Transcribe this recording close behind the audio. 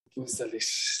Puedes salir.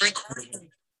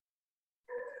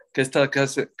 Que esta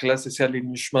clase sea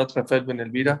Nishmat Rafael Ben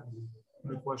Elvira,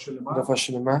 Rafa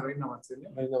Shelema, Reina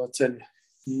Batzelia.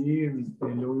 Y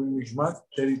Leilun Nishmat,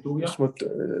 Teddy Tubia.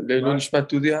 Leilun Nishmat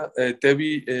Tubia,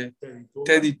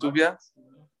 Teddy Tubia,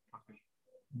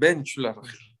 Ben Shula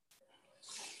Rachel.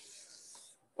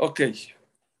 Ok.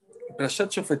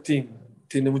 Parashat Shofetim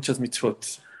tiene muchas mitzvot.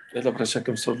 Es la parashat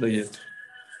que estoy leyendo.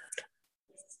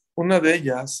 Una de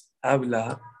ellas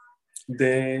habla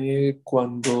de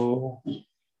cuando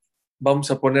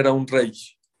vamos a poner a un rey,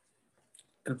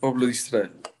 el pueblo de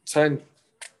Israel. ¿Saben?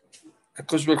 A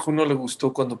Kosh Baruj Hu no le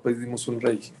gustó cuando pedimos un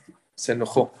rey. Se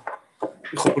enojó.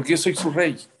 Dijo, porque yo soy su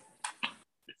rey.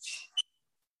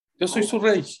 Yo soy su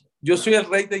rey. Yo soy el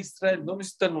rey de Israel. No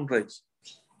necesitan un rey.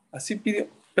 Así pidió.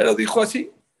 Pero dijo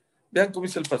así. Vean cómo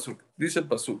dice el pasuk. Dice el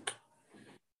pasuk.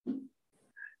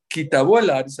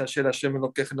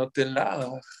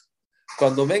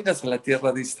 Cuando vengas a la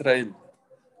tierra de Israel,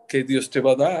 que Dios te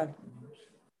va a dar,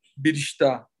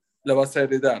 Birishta, la vas a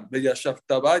heredar.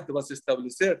 Beyashavtaba, y te vas a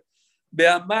establecer.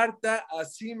 Beamarta,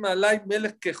 así malay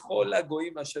melech kejola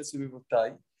goim asher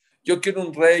sebimutai. Yo quiero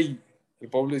un rey, el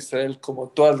pueblo de Israel,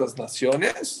 como todas las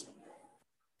naciones.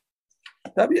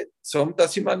 Está bien, son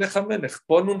así maneja melech.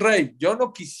 Pon un rey. Yo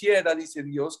no quisiera, dice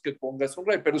Dios, que pongas un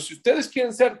rey, pero si ustedes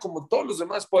quieren ser como todos los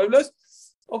demás pueblos,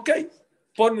 ok,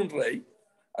 pon un rey.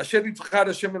 Asher yifchar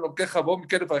Hashem elokeja bo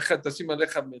mikeref ha'echet así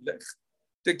maneja melech.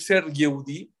 Tiene que ser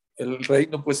Yehudí. El rey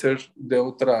no puede ser de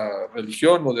otra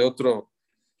religión o de otro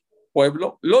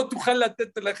pueblo.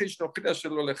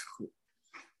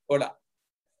 Ahora,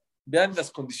 vean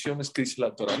las condiciones que dice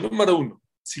la Torah. Número 1,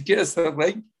 si quieres ser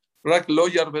rey, rak lo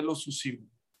yarvelo susim.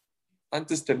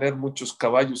 Antes tener muchos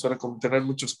caballos, ahora como tener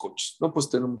muchos coches. No puedes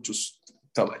tener muchos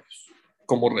caballos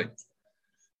como rey.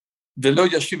 Velo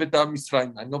yashivet am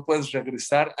Misraim. No puedes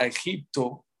regresar a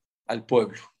Egipto al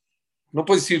pueblo. No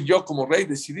puedes decir yo como rey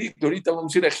decidí que ahorita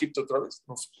vamos a ir a Egipto otra vez.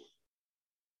 No se puede.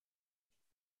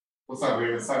 O sea,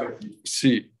 regresar aquí.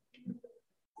 Sí.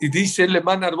 Y dice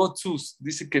Leman Arbotsus,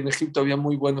 dice que en Egipto había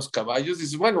muy buenos caballos.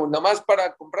 Dice, bueno, nada más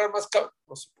para comprar más caballos.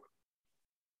 No se puede.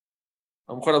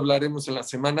 A lo mejor hablaremos en la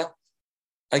semana.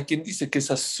 Hay quien dice que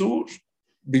es asur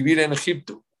vivir en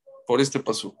Egipto por este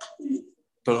pasuk.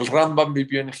 Pero el Rambam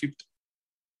vivió en Egipto.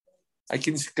 Hay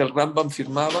quien dice que el Rambam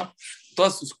firmaba,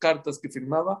 todas sus cartas que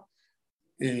firmaba,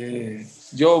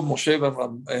 yo, Moshe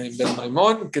Ben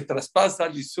Maimón, que traspasa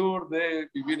el isur de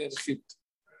vivir en Egipto.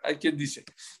 Hay quien dice,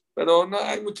 pero no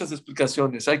hay muchas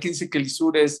explicaciones. Hay quien dice que el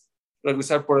isur es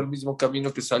regresar por el mismo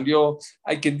camino que salió.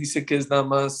 Hay quien dice que es nada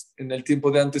más en el tiempo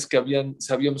de antes que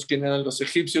sabíamos quién eran los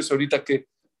egipcios, ahorita que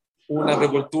una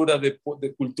revoltura de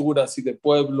culturas y de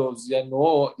pueblos ya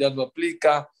no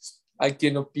aplica. Hay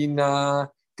quien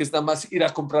opina que es nada más ir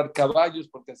a comprar caballos,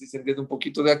 porque así se entiende un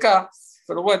poquito de acá.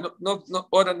 Pero bueno,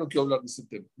 ahora no quiero hablar de ese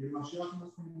tema. ¿Y el Mashiach no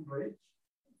es como un rey?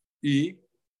 Y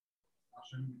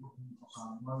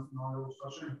no le gusta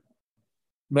Hashem.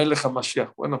 Melech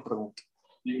HaMashiach, buena pregunta.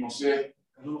 Y Moshe.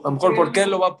 A lo mejor, ¿por qué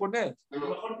lo va a poner? A lo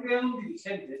mejor crean un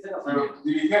dirigente. Pero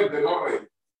dirigente, no rey.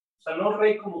 O sea, no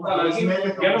rey como tal. Ya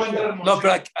no va a entrar No,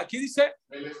 pero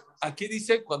aquí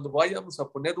dice cuando vayamos a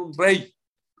poner un rey.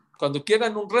 Cuando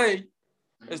quieran un rey,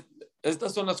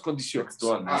 estas son las condiciones.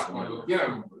 Cuando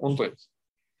quieran. Un rey.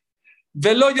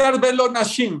 Velo yar velo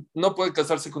nashim. No puede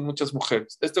casarse con muchas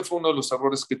mujeres. Este fue uno de los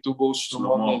errores que tuvo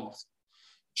Shlomo Melech.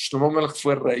 Shlomo Melech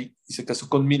fue rey y se casó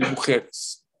con 1000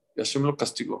 mujeres. Y Hashem lo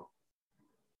castigó.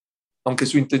 Aunque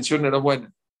su intención era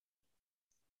buena.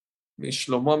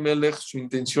 Shlomo Melech, su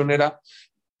intención era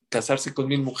casarse con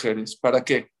 1000 mujeres. ¿Para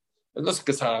qué? Él no se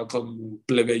casaba con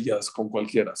plebeyas, con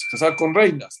cualquiera. Se casaba con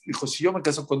reinas. Dijo, si yo me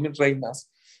caso con 1000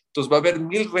 reinas, entonces va a haber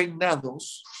 1000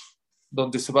 reinados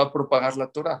donde se va a propagar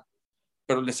la Torah.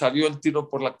 Pero le salió el tiro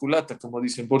por la culata, como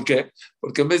dicen. ¿Por qué?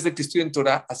 Porque en vez de que estudien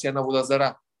Torah, hacían Avodah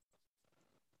Zará.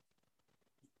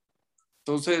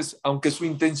 Entonces, aunque su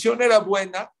intención era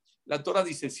buena, la Torah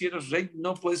dice, si eres rey,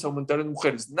 no puedes aumentar en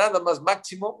mujeres. Nada más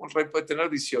máximo, un rey puede tener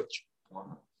 18.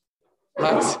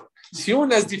 Máximo. Si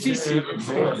una es difícil,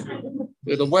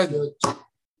 pero bueno,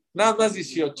 nada más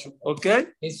 18, ¿ok?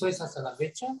 ¿Eso es hasta la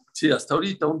fecha? Sí, hasta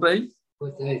ahorita un rey.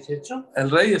 ¿Puede tener 18?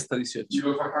 El rey está 18. ¿Y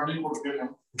los Jajamim por qué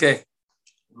no? ¿Qué?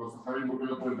 Los Jajamim por qué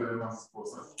no pueden tener más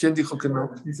esposas? ¿Quién dijo que no?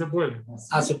 Sí se puede.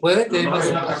 Ah, ¿se puede tener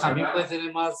más? ¿También puede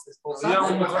tener más esposas? Había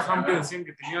un Jajam que decían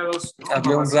que tenía dos.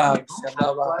 Había un rab, se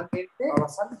llamaba...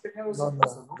 Babasali tenía dos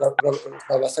esposas, ¿no?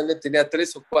 Babasali tenía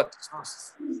 3 o 4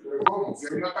 esposas. ¿Pero cómo? ¿Si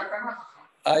hay una tacana?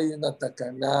 Hay una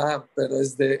takaná, pero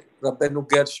es de Rabbeinu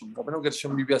Gershom. Rabbeinu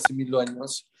Gershom vivió hace 1000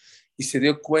 años y se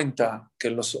dio cuenta que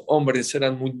los hombres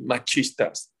eran muy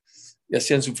machistas y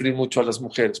hacían sufrir mucho a las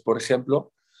mujeres. Por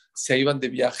ejemplo, se iban de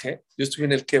viaje. Yo estuve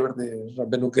en el Kever de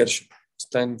Rabbeinu Gershom,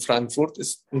 está en Frankfurt,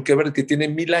 es un Kever que tiene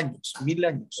 1000 años, 1000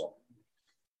 años.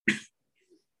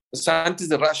 O sea, antes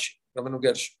de Rashi, Rabbeinu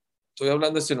Gershom. Estoy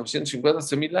hablando de 950,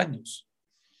 hace 1000 años.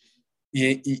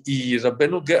 Y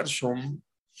Rabbeinu Gershom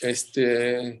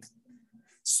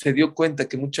se dio cuenta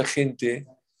que mucha gente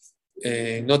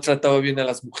no trataba bien a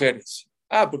las mujeres.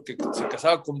 Porque se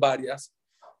casaba con varias.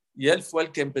 Y él fue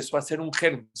el que empezó a hacer un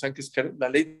germen. ¿Saben qué es germen? La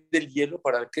ley del hielo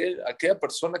para aquella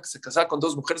persona que se casaba con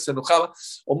 2 mujeres se enojaba.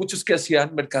 O muchos que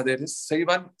hacían mercaderes se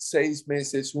iban 6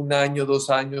 meses, 1 año, 2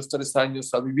 años, 3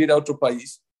 años a vivir a otro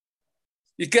país.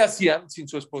 ¿Y qué hacían sin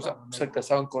su esposa? Se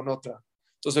casaban con otra.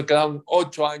 Entonces quedaban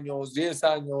 8 años, 10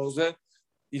 años,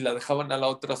 y la dejaban a la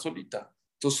otra solita.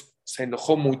 Entonces se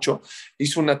enojó mucho,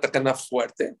 hizo una tacana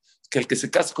fuerte, que el que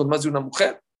se casa con más de una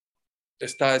mujer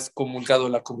está excomulgado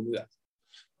de la comunidad.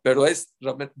 Pero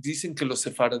dicen que los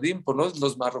sefaradim,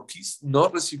 los marroquíes, no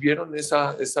recibieron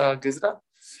esa gezra.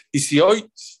 Y si hoy,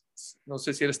 no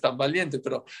sé si eres tan valiente,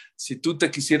 pero si tú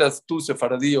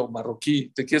sefaradí o marroquí,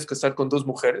 te quieres casar con 2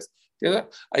 mujeres,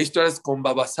 hay historias con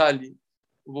Baba Sali.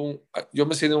 Yo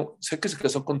sé que se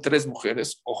casó con 3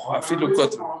 mujeres, o a filo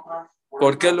 4.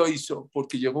 ¿Por qué lo hizo?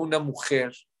 Porque llegó una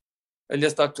mujer, él ya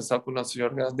estaba casado con una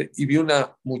señora grande, y vio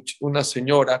una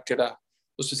señora que era,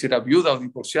 no sé si era viuda o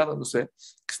divorciada, no sé,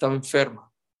 que estaba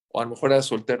enferma, o a lo mejor era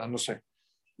soltera, no sé.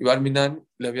 Y Barminan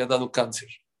le había dado cáncer.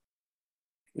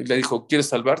 Y le dijo, ¿quieres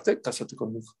salvarte? Cásate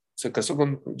conmigo. Se casó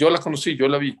yo la conocí, yo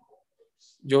la vi.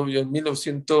 Yo en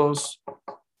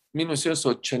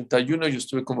 1981 yo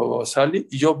estuve con Baba Sali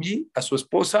y yo vi a su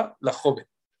esposa, la joven.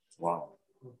 Wow.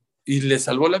 Y le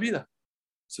salvó la vida.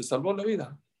 Se salvó la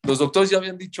vida. Los doctores ya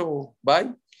habían dicho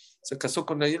bye, se casó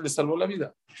con ella y le salvó la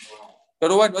vida.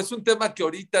 Pero bueno, es un tema que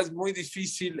ahorita es muy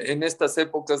difícil en estas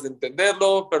épocas de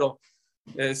entenderlo, pero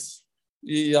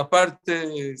y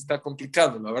aparte está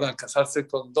complicado, la verdad, casarse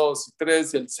con 2 y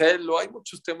 3, el celo, hay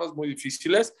muchos temas muy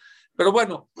difíciles. Pero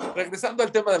bueno, regresando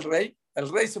al tema del rey, el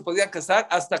rey se podía casar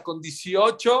hasta con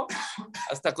 18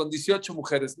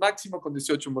 mujeres, máximo con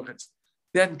 18 mujeres.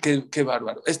 Vean qué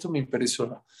bárbaro, esto me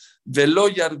impresiona. Velo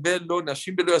yarbelo,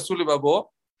 nashim velo azul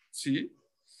babo, ¿sí?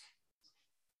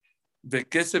 De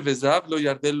que se besab lo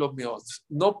yardelo meot.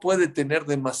 No puede tener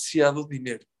demasiado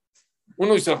dinero.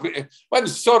 Uno dice, bueno,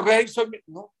 si soy rey,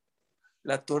 no.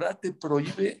 La Torah te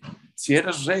prohíbe, si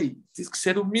eres rey, tienes que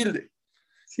ser humilde.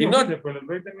 Sí, y no, pero el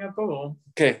rey tenía todo.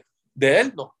 ¿qué? De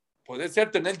él no. Puede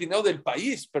ser tener el dinero del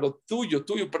país, pero tuyo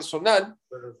personal.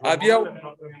 Pero había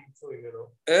no tenía mucho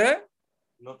dinero.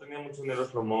 No tenía mucho dinero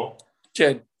Shlomo.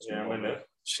 ¿Quién?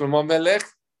 Shlomo Amelech.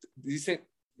 Dice,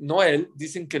 no él,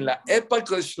 dicen que en la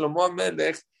época de Shlomo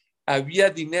Amelech había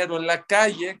dinero en la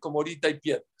calle como ahorita hay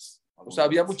piedras. O sea,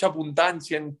 había mucha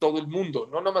abundancia en todo el mundo,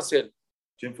 no nomás él.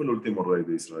 ¿Quién fue el último rey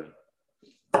de Israel?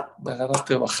 Me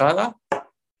agarraste bajada,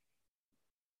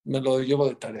 me lo llevo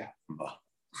de tarea.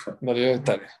 Me lo llevo de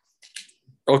tarea.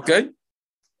 ¿Ok?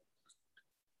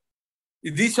 Y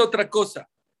dice otra cosa.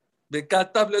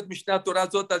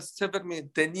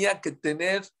 Tenía que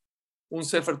tener un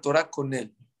Sefer Torah con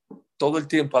él todo el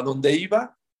tiempo. A donde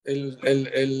iba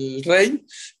el rey,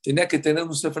 tenía que tener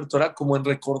un Sefer Torah como en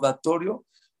recordatorio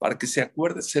para que se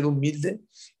acuerde ser humilde,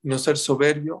 no ser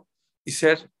soberbio y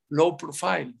ser low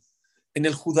profile. En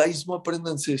el judaísmo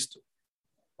apréndanse esto.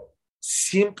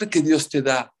 Siempre que Dios te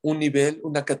da un nivel,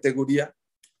 una categoría,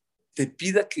 te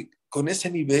pida que con ese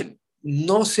nivel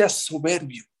no seas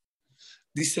soberbio.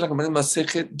 Dice la Gemara en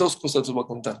Maseje, 2 cosas les voy a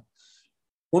contar.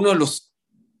 Uno de los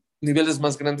niveles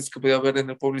más grandes que podía haber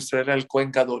en el pueblo de Israel era el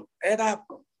Cohen Gadol. Era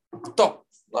top.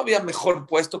 No había mejor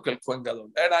puesto que el Cohen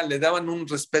Gadol. Le daban un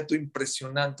respeto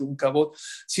impresionante, un cabot.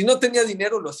 Si no tenía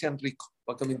dinero, lo hacían rico,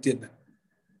 para que me entiendan.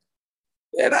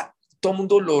 Todo el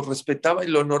mundo lo respetaba y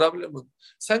lo honorable.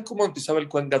 ¿Saben cómo empezaba el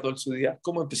Cohen Gadol su día?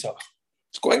 ¿Cómo empezaba?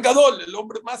 El Cohen Gadol, el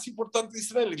hombre más importante de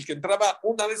Israel, el que entraba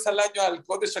una vez al año al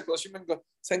Kodesh HaKodashim.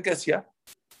 ¿Saben qué hacía?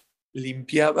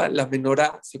 Limpiaba la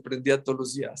menorá, se prendía todos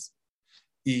los días.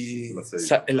 Y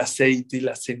el aceite y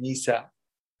la ceniza.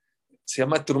 Se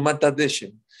llama Turmat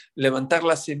Deshem, levantar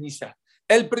la ceniza.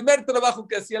 El primer trabajo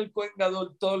que hacía el Cohen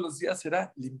Gadol todos los días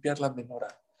era limpiar la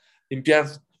menorá. Limpiar.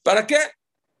 ¿Para qué?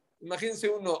 Imagínense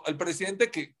el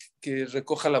presidente que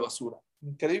recoja la basura.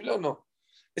 ¿Increíble o no?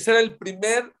 Ese era el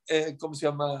primer, ¿cómo se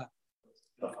llama?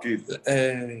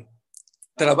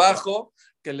 Trabajo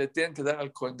que le tienen que dar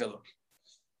al Cohen Gadol.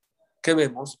 ¿Qué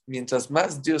vemos? Mientras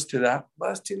más Dios te da,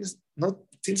 más tienes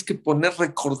que poner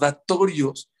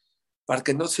recordatorios para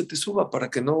que no se te suba, para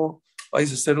que no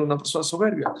vayas a ser una persona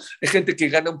soberbia. Hay gente que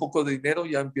gana un poco de dinero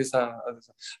y ya empieza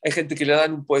hay gente que le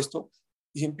dan un puesto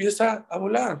y empieza a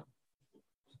volar.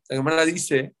 La Gemara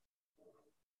dice,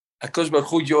 Akadosh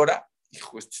Baruj Hu llora,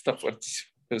 hijo, esto está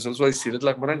fuertísimo, pero eso os voy a decir, es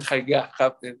la Gemara en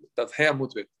Tadhea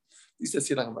Mutbe. Dice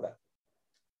así la Gemara.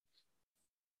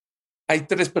 Hay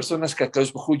 3 personas que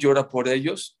Akadosh Baruj Hu llora por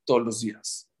ellos todos los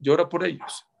días. Llora por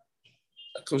ellos.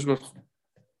 Akadosh Baruj Hu.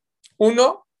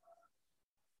 1,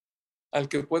 al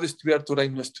que puede estudiar Torah y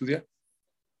no estudia,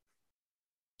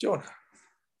 llora.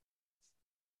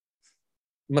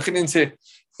 Imagínense,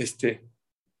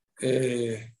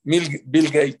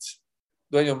 Bill Gates,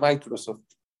 dueño de Microsoft,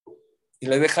 y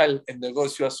le deja el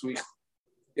negocio a su hijo.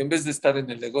 Y en vez de estar en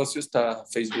el negocio, está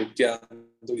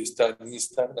facebookeando y está en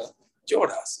Instagram.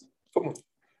 Lloras. ¿Cómo?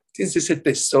 Tienes ese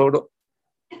tesoro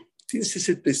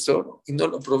y no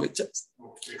lo aprovechas.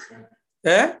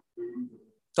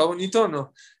 ¿Está bonito o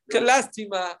no? ¡Qué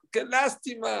lástima! ¡Qué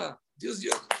lástima! Dios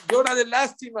llora de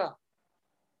lástima.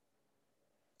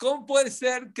 ¿Cómo puede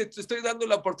ser que te estoy dando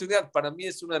la oportunidad? Para mí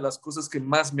es una de las cosas que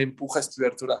más me empuja a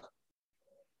estudiar Torah.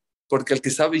 Porque el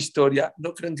que sabe historia,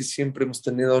 no crean que siempre hemos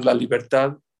tenido la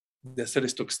libertad de hacer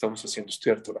esto que estamos haciendo,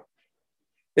 estudiar Torah.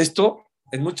 Esto,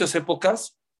 en muchas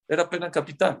épocas, era pena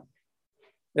capital.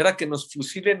 Era que nos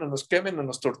fusilen o nos quemen o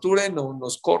nos torturen o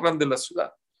nos corran de la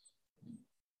ciudad.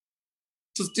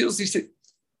 Entonces Dios dice,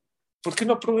 ¿por qué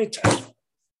no aprovechas?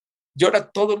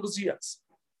 Llora todos los días.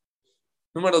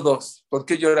 Número 2, ¿por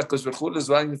qué llora Akadosh Baruj Hu?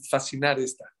 Les va a fascinar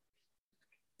esta.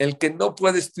 El que no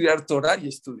puede estudiar Torah y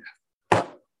estudia.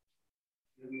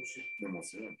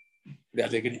 De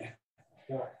alegría.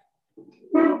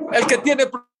 El que tiene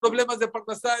problemas de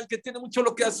parnasá, el que tiene mucho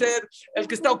lo que hacer, el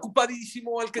que está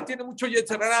ocupadísimo, el que tiene mucho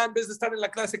yetzer hará, en vez de estar en la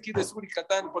clase aquí de Sur y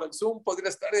Catán por el Zoom, podría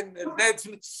estar en el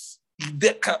Netflix y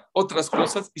deja otras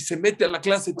cosas y se mete a la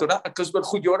clase de Torah. Akadosh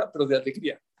Baruj Hu llora, pero de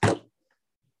alegría.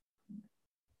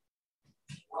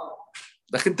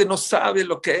 La gente no sabe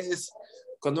lo que es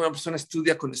cuando una persona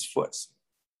estudia con esfuerzo.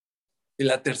 Y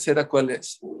la tercera, ¿cuál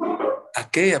es?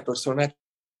 Aquella persona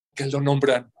que lo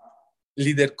nombran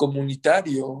líder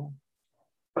comunitario,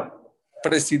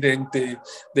 presidente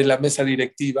de la mesa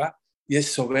directiva, y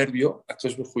es soberbio,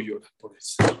 Akadosh Baruj Hu llora por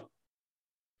eso.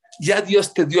 Ya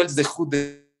Dios te dio el zehut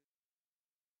de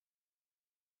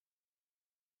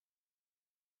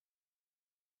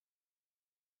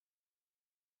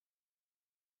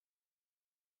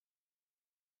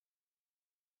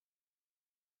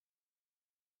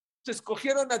te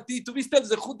escogieron a ti, tuviste el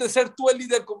zehut de ser tú el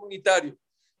líder comunitario,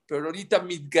 pero ahorita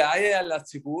mitgae a la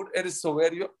tzibur, eres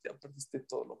soberbio, ya perdiste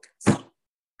todo lo que es.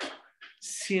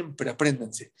 Siempre,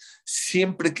 apréndanse,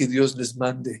 siempre que Dios les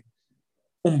mande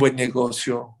un buen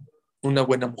negocio, una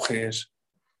buena mujer,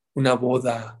 una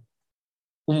boda,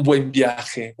 un buen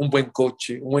viaje, un buen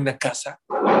coche, una buena casa,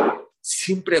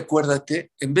 siempre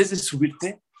acuérdate, en vez de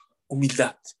subirte,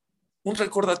 humildad, un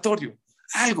recordatorio,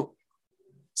 algo,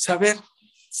 saber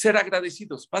ser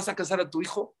agradecidos. Vas a casar a tu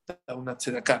hijo, da una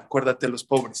tzedaká, acuérdate de los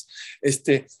pobres.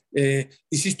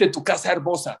 Hiciste tu casa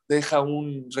hermosa, deja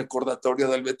un recordatorio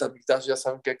del Bet HaMikdash, ya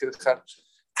saben que hay que dejar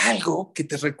algo que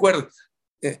te recuerde.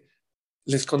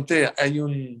 Les conté, hay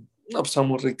una persona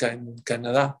muy rica en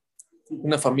Canadá,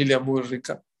 una familia muy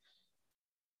rica.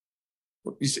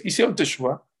 Hicieron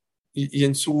Teshuvah y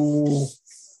en su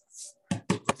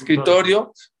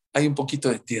escritorio hay un poquito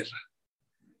de tierra.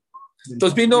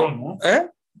 Entonces vino,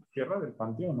 Tierra del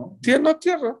panteón, ¿no?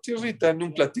 tierrita, en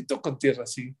un platito con tierra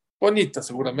así, bonita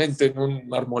seguramente, en un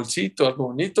marmolcito, algo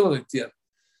bonito de tierra.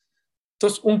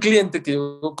 Entonces un cliente que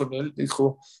llegó con él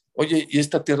dijo, oye, ¿y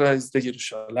esta tierra es de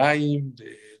Jerusalén,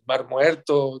 de Mar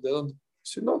Muerto? ¿De dónde?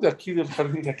 Dice, no, de aquí, del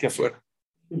jardín de aquí afuera.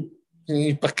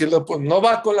 ¿Y para qué lo ponen? No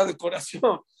va con la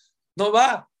decoración, no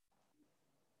va.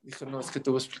 Dijo, no, es que te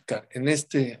voy a explicar. En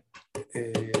este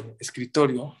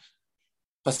escritorio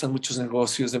pasan muchos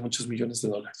negocios de muchos millones de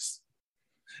dólares.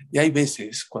 Y hay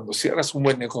veces, cuando cierras un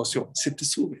buen negocio, se te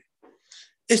sube.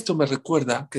 Esto me recuerda que